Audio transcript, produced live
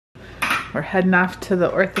We're heading off to the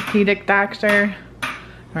orthopedic doctor.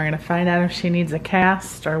 We're gonna find out if she needs a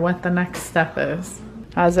cast or what the next step is.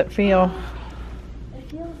 How's it feel? It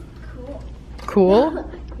feels cool.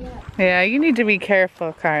 Cool? Yeah. Yeah, you need to be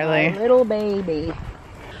careful, Carly. My little baby.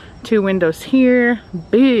 2 windows here,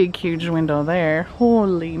 big, huge window there.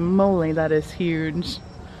 Holy moly, that is huge.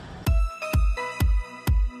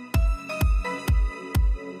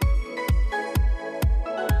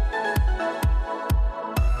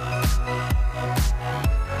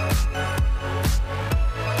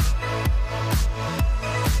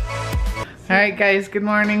 Alright guys, good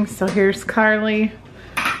morning. So here's Carly.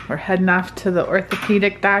 We're heading off to the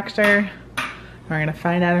orthopedic doctor. We're gonna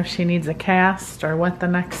find out if she needs a cast or what the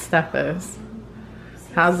next step is.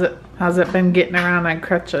 How's it been getting around on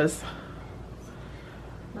crutches?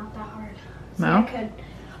 Not that hard. No? See, I could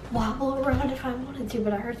wobble around if I wanted to,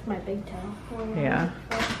 but it hurts my big toe. Yeah.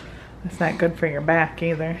 That's not good for your back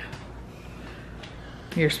either.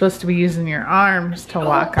 You're supposed to be using your arms to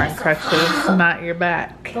walk on crutches, not your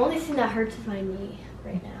back. The only thing that hurts is my knee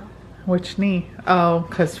right now. Which knee? Oh,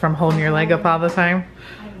 because from holding your leg up all the time?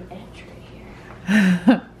 I have an itch right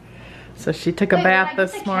here. So she took a bath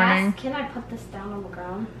this morning. Can I put this down on the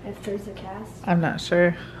ground if there's a cast? I'm not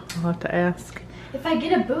sure. I'll have to ask. If I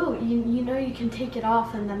get a boot, you know you can take it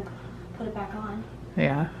off and then put it back on.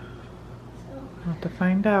 Yeah. So. I'll have to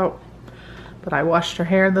find out. But I washed her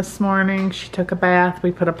hair this morning. She took a bath.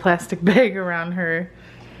 We put a plastic bag around her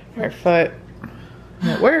foot.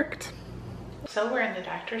 And it worked. So we're in the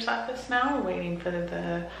doctor's office now. We're waiting for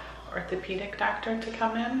the orthopedic doctor to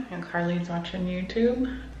come in. And Carly's watching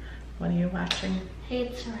YouTube. What are you watching? Hey,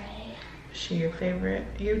 it's Ray. Is she your favorite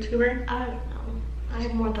YouTuber? I don't know. I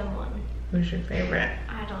have more than one. Who's your favorite?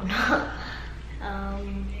 I don't know.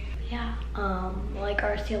 Yeah. Like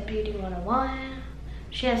RCL Beauty 101.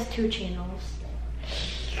 She has 2 channels.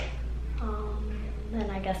 Then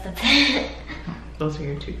I guess that's it. Those are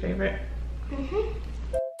your 2 favorite? Mm-hmm.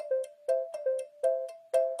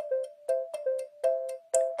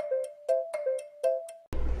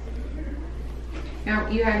 Now,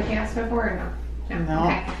 you had a cast before or no? No.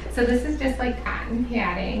 Okay. So this is just like cotton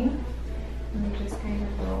padding. And we just kind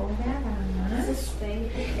of roll that on. This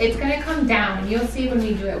thing. It's going to come down, and you'll see when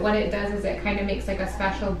we do it. What it does is it kind of makes like a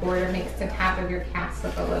special border, makes the top of your cast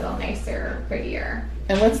look a little nicer, prettier.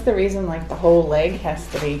 And what's the reason like the whole leg has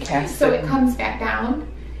to be casted? So it comes back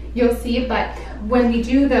down. You'll see, but when we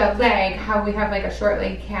do the leg, how we have like a short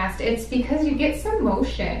leg cast, it's because you get some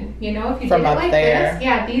motion. You know, if you From did it up like there. this,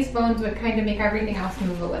 yeah, these bones would kind of make everything else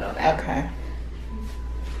move a little bit. Okay.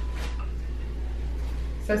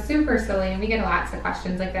 So super silly, and we get lots of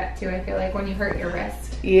questions like that too. I feel like when you hurt your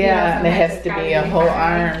wrist. Yeah, and it sometimes has it's to gotta be a whole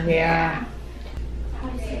hard. arm, yeah. How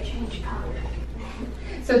does it change color?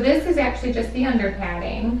 So this is actually just the under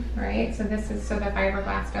padding, right? So this is so the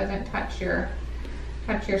fiberglass doesn't touch your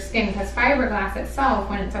skin, because fiberglass itself,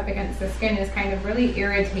 when it's up against the skin, is kind of really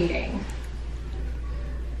irritating.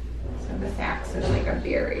 So this acts as like a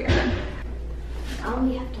barrier. I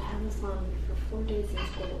only have to have this on for 4 days in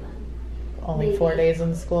school then. Only Maybe. 4 days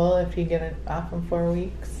in school if you get it off in 4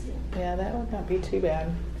 weeks. Yeah, that would not be too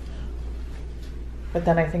bad. But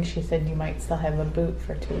then I think she said you might still have a boot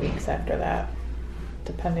for 2 weeks after that,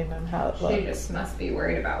 depending on how it looks. She just must be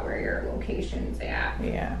worried about where your location's at.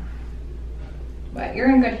 Yeah. But you're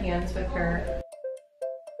in good hands with her.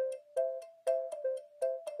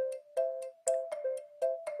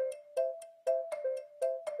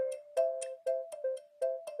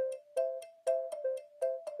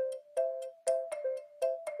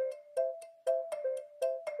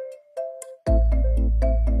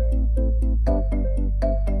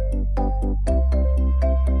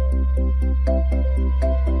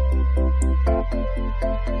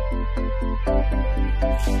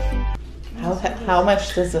 How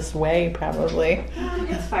much does this weigh, probably?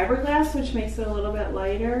 It's fiberglass, which makes it a little bit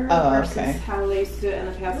lighter versus how they used to do it in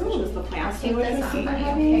the past, which was the plastic, which was super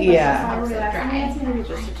heavy. Yeah. Fiberglass, it's maybe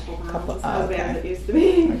just a couple pounds. It's not as bad as it used to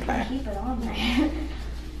be. Okay. Keep it on there.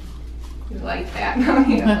 You like that, don't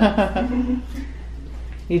you?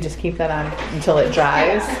 You just keep that on until it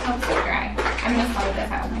dries? Yeah, it helps it dry. I'm going to slide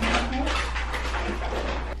this out.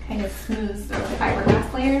 Kind of smooths those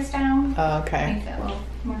fiberglass layers down. Oh, okay. Makes it a little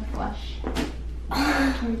more flush.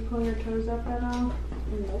 Can you pull your toes up at all?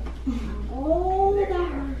 Nope. Oh, that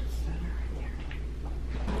hurts.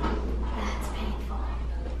 That's painful.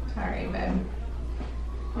 Sorry, babe.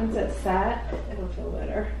 Once it's set, it'll feel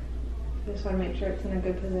better. Just want to make sure it's in a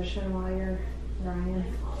good position while you're drying.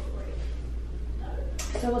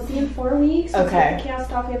 So we'll see in 4 weeks. We'll Okay. get the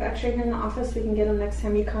cast off. We have extra here in the office. We can get them next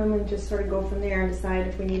time you come and just sort of go from there and decide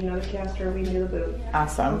if we need another cast or if we need the boot.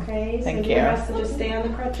 Awesome. Okay. Thank so you. do your best to just stay on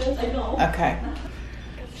the crutches. Okay.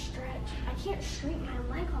 Stretch. I can't straighten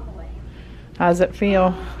my leg all the way. How does it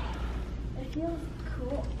feel? It feels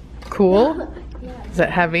cool. Cool? Yeah. Is it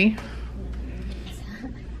heavy?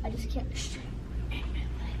 I just can't straighten my leg.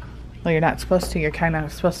 Well, you're not supposed to. You're kind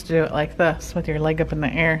of supposed to do it like this with your leg up in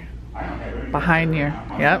the air. Behind you.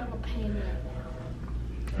 Yep.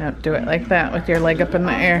 Yep, do it like that with your leg up in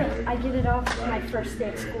the air. I get it off my first day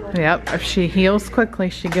of school. Yep, if she heals quickly,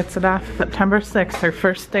 she gets it off September 6th, her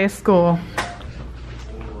first day of school.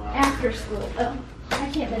 After school. Oh, I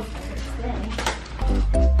can't miss the first day.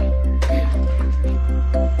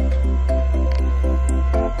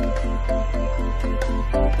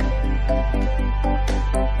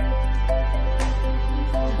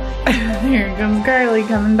 Here comes Carly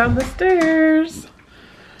coming down the stairs.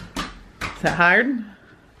 Is that hard?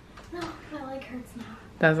 No, my leg hurts now.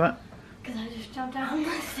 Does it? Because I just jumped down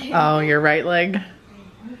the stairs. Oh, your right leg.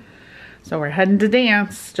 So we're heading to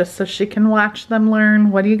dance just so she can watch them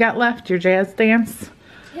learn. What do you got left? Your jazz dance?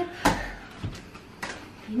 Yep.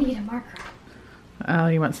 You need a marker. Oh,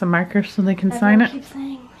 you want some markers so they can sign it? Keep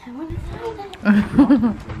saying, I want to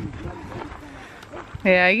sign it.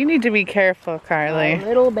 Yeah, you need to be careful, Carly. My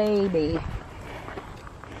little baby.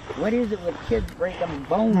 What is it with kids breaking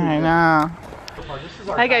bones? I know.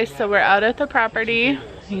 Hi guys, so we're out at the property.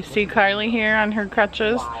 You see Carly here on her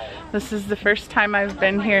crutches. This is the first time I've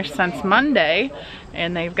been here since Monday,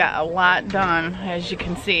 and they've got a lot done, as you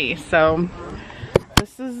can see. So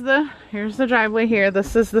this is here's the driveway here.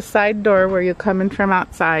 This is the side door where you come in from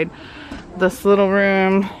outside. This little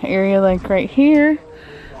room area, like right here,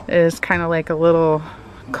 is kind of like a little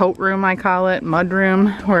coat room, I call it, mud room,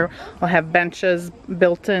 where we'll have benches,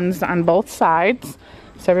 built-ins on both sides,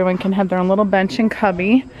 so everyone can have their own little bench and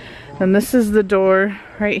cubby. And this is the door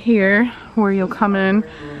right here where you'll come in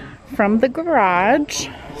from the garage.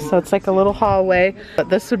 So it's like a little hallway, but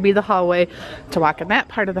this would be the hallway to walk in that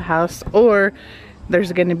part of the house, or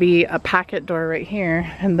there's going to be a pocket door right here,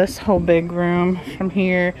 and this whole big room from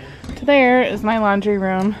here to there is my laundry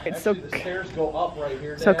room.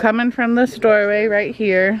 So coming from this doorway right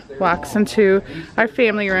here walks into our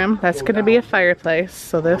family room. That's going to be a fireplace.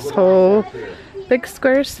 So this whole big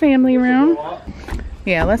square is family room.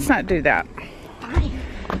 Yeah, let's not do that.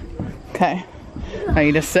 Okay. Are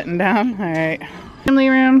you just sitting down? All right. Family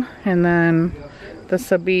room, and then this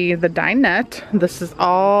will be the dinette. This is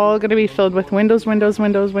all going to be filled with windows, windows,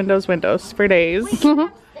 windows, windows, windows for days. Wait, even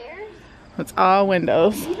upstairs? It's all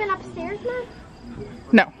windows. Even upstairs, Mom?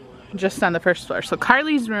 No, just on the first floor. So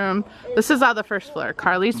Carly's room, this is all the first floor.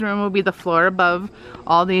 Carly's room will be the floor above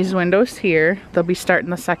all these windows here. They'll be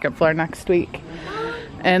starting the second floor next week.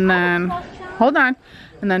 And then, hold on.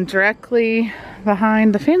 And then directly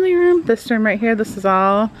behind the family room, this room right here, this is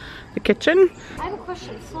all the kitchen. I have a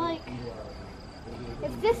question. So, like,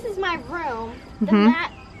 if this is my room, then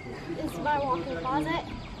that is my walk-in closet.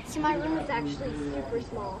 So my room is actually super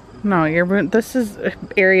small. No, your room, this is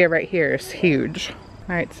area right here is huge.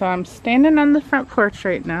 All right, so I'm standing on the front porch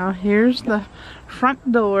right now. Here's the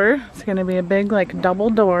front door. It's gonna be a big like double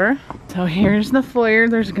door. So here's the foyer.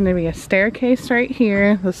 There's gonna be a staircase right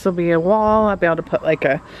here. This will be a wall. I'll be able to put like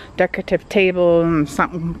a decorative table and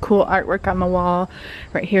something cool artwork on the wall.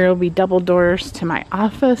 Right here will be double doors to my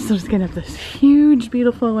office. So it's gonna have this huge,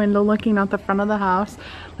 beautiful window looking out the front of the house.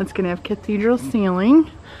 It's gonna have cathedral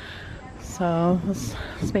ceiling. So this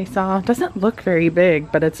space all doesn't look very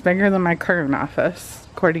big, but it's bigger than my current office,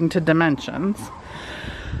 according to dimensions.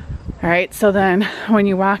 All right, so then when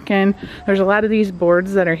you walk in, there's a lot of these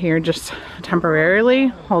boards that are here just temporarily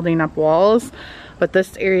holding up walls. But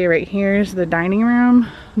this area right here is the dining room,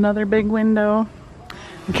 another big window.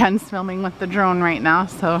 Ken's filming with the drone right now,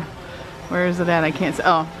 so where is it at? I can't see.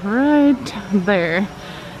 Oh, right there.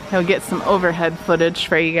 He'll get some overhead footage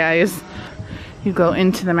for you guys. You go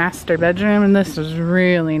into the master bedroom, and this is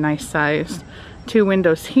really nice sized. 2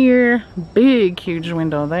 windows here, big huge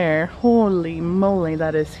window there. Holy moly,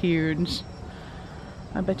 that is huge.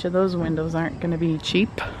 I bet you those windows aren't gonna be cheap.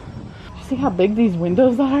 See how big these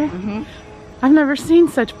windows are? I've never seen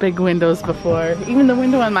such big windows before. Even the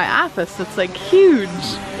window in my office, it's like huge.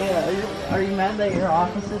 Yeah, are you mad that your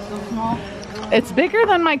office is so small? It's bigger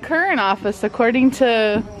than my current office according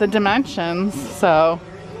to the dimensions, so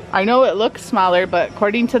I know it looks smaller, but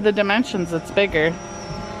according to the dimensions, it's bigger.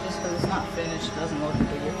 Just because it's not finished doesn't look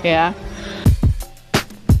bigger. Yeah.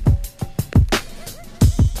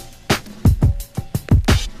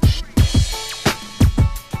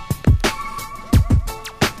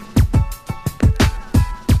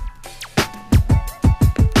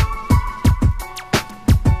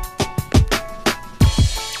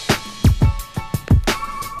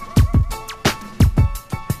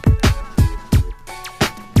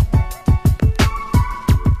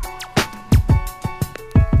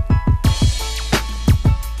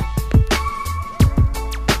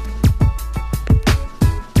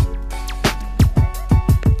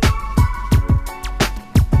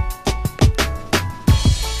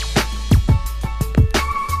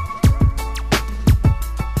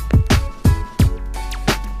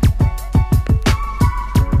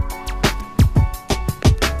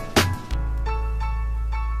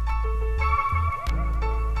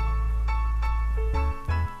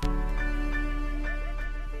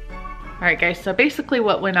 Alright guys, so basically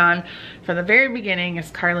what went on from the very beginning is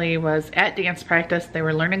Carly was at dance practice. They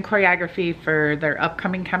were learning choreography for their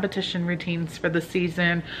upcoming competition routines for the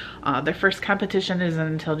season. Their first competition isn't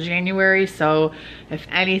until January, so if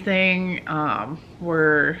anything,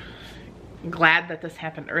 we're glad that this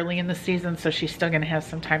happened early in the season, so she's still going to have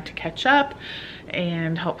some time to catch up,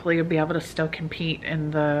 and hopefully you'll be able to still compete in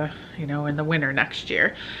the, you know, in the winter next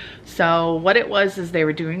year. So what it was is they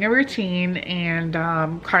were doing a routine, and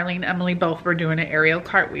Carly and Emily both were doing an aerial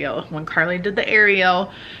cartwheel. When Carly did the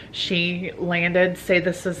aerial, she landed, say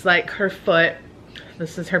this is like her foot,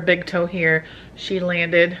 this is her big toe here, she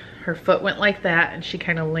landed, her foot went like that, and she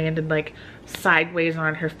kind of landed like sideways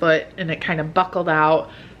on her foot, and it kind of buckled out.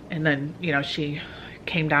 And then, you know, she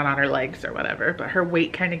came down on her legs or whatever, but her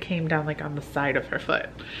weight kind of came down like on the side of her foot.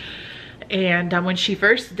 And when she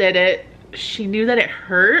first did it, she knew that it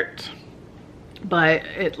hurt, but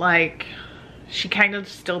it like, she kind of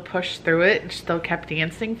still pushed through it and still kept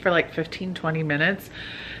dancing for like 15-20 minutes.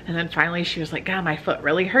 And then finally she was like, God, my foot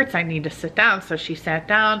really hurts, I need to sit down. So she sat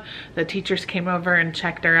down, the teachers came over and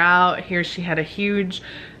checked her out. Here she had a huge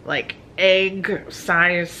like egg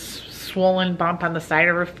size swollen bump on the side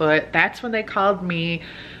of her foot. That's when they called me.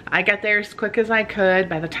 I got there as quick as I could.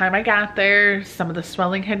 By the time I got there, some of the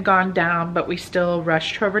swelling had gone down, but we still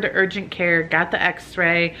rushed her over to urgent care, got the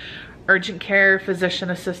x-ray. Urgent care physician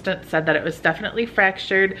assistant said that it was definitely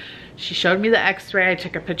fractured. She showed me the x-ray. I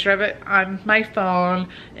took a picture of it on my phone,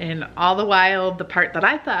 and all the while, the part that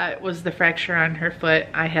I thought was the fracture on her foot,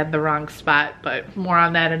 I had the wrong spot, but more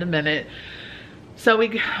on that in a minute. So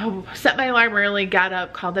we set my alarm early, got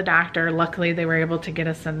up, called the doctor. Luckily, they were able to get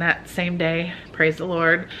us in that same day. Praise the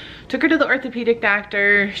Lord. Took her to the orthopedic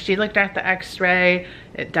doctor. She looked at the x-ray.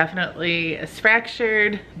 It definitely is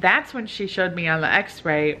fractured. That's when she showed me on the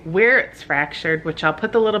x-ray where it's fractured, which I'll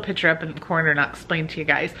put the little picture up in the corner and I'll explain to you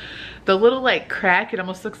guys. The little like crack, it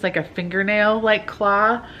almost looks like a fingernail like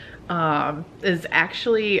claw, is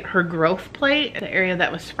actually her growth plate. The area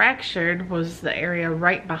that was fractured was the area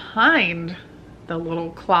right behind the little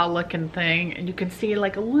claw looking thing, and you can see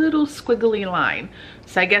like a little squiggly line.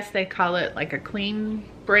 So I guess they call it like a clean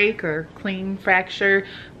break or clean fracture.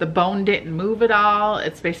 The bone didn't move at all.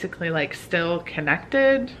 It's basically like still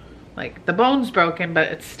connected. Like the bone's broken, but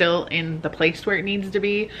it's still in the place where it needs to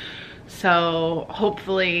be. So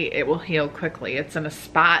hopefully it will heal quickly. It's in a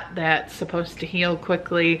spot that's supposed to heal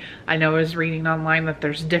quickly. I know I was reading online that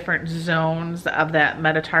there's different zones of that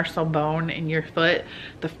metatarsal bone in your foot.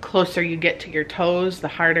 The closer you get to your toes, the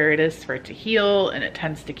harder it is for it to heal, and it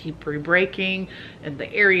tends to keep re-breaking. And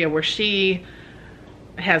the area where she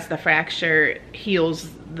has the fracture heals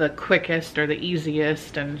the quickest or the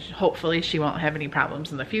easiest, and hopefully she won't have any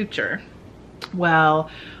problems in the future. Well,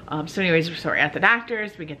 so anyways, so we're at the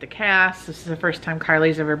doctor's, we get the cast. This is the first time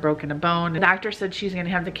Carly's ever broken a bone. The doctor said she's gonna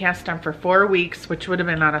have the cast done for 4 weeks, which would have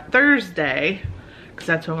been on a Thursday, because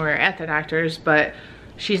that's when we were at the doctor's, but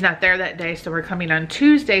she's not there that day, so we're coming on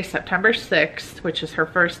Tuesday, September 6th, which is her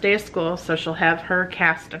first day of school, so she'll have her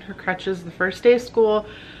cast and her crutches the first day of school.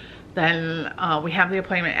 Then we have the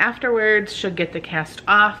appointment afterwards. She'll get the cast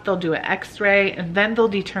off, they'll do an x-ray, and then they'll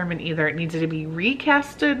determine either it needs to be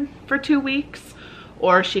recasted for 2 weeks,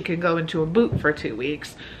 or she could go into a boot for 2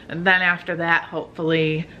 weeks. And then after that,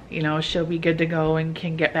 hopefully, you know, she'll be good to go and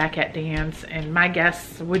can get back at dance. And my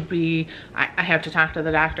guess would be, I have to talk to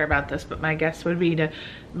the doctor about this, but my guess would be to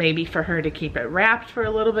maybe for her to keep it wrapped for a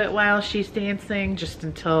little bit while she's dancing, just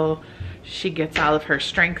until she gets all of her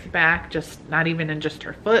strength back, just not even in just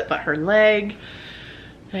her foot, but her leg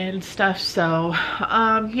and stuff. So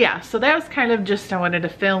yeah, so that was kind of just, I wanted to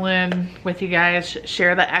fill in with you guys,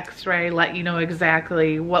 share the x-ray, let you know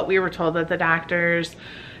exactly what we were told at the doctor's.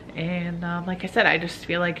 And like I said, I just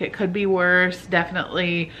feel like it could be worse.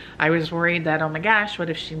 Definitely, I was worried that, oh my gosh,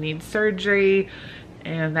 what if she needs surgery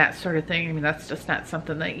and that sort of thing. I mean, that's just not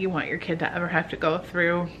something that you want your kid to ever have to go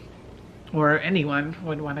through, or anyone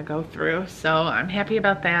would want to go through. So I'm happy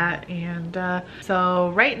about that. And so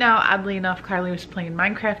right now, oddly enough, Carly was playing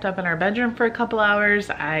Minecraft up in our bedroom for a couple hours.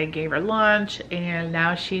 I gave her lunch, and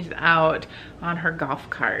now she's out on her golf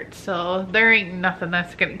cart. So there ain't nothing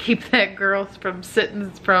that's gonna keep that girl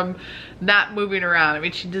from not moving around. I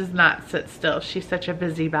mean, she does not sit still. She's such a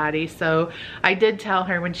busybody. So I did tell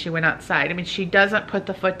her when she went outside, I mean, she doesn't put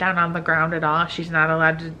the foot down on the ground at all. She's not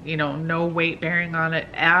allowed to, you know, no weight bearing on it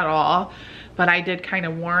at all. But I did kind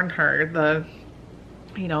of warn her,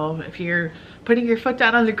 you know, if you're putting your foot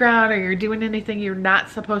down on the ground or you're doing anything you're not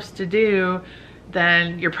supposed to do,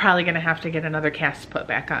 then you're probably gonna have to get another cast put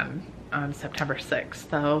back on September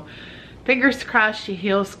 6th. So fingers crossed she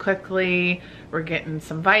heals quickly. We're getting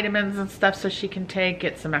some vitamins and stuff so she can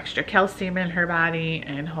get some extra calcium in her body,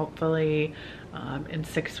 and hopefully in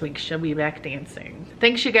 6 weeks she'll be back dancing.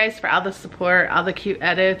 Thanks you guys for all the support, all the cute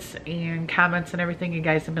edits and comments and everything you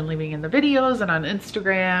guys have been leaving in the videos and on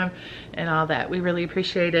Instagram and all that. We really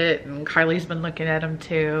appreciate it, and Carly's been looking at them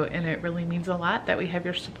too, and it really means a lot that we have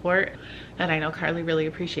your support, and I know Carly really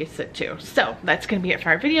appreciates it too. So that's gonna be it for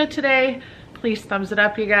our video today. Please thumbs it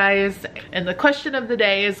up, you guys. And the question of the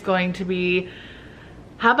day is going to be,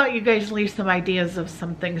 how about you guys leave some ideas of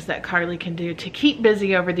some things that Carly can do to keep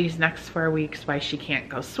busy over these next 4 weeks while she can't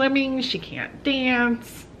go swimming, she can't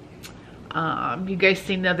dance. You guys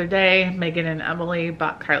seen the other day, Megan and Emily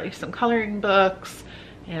bought Carly some coloring books,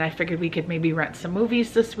 and I figured we could maybe rent some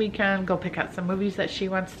movies this weekend, go pick out some movies that she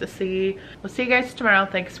wants to see. We'll see you guys tomorrow.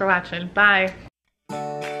 Thanks for watching. Bye.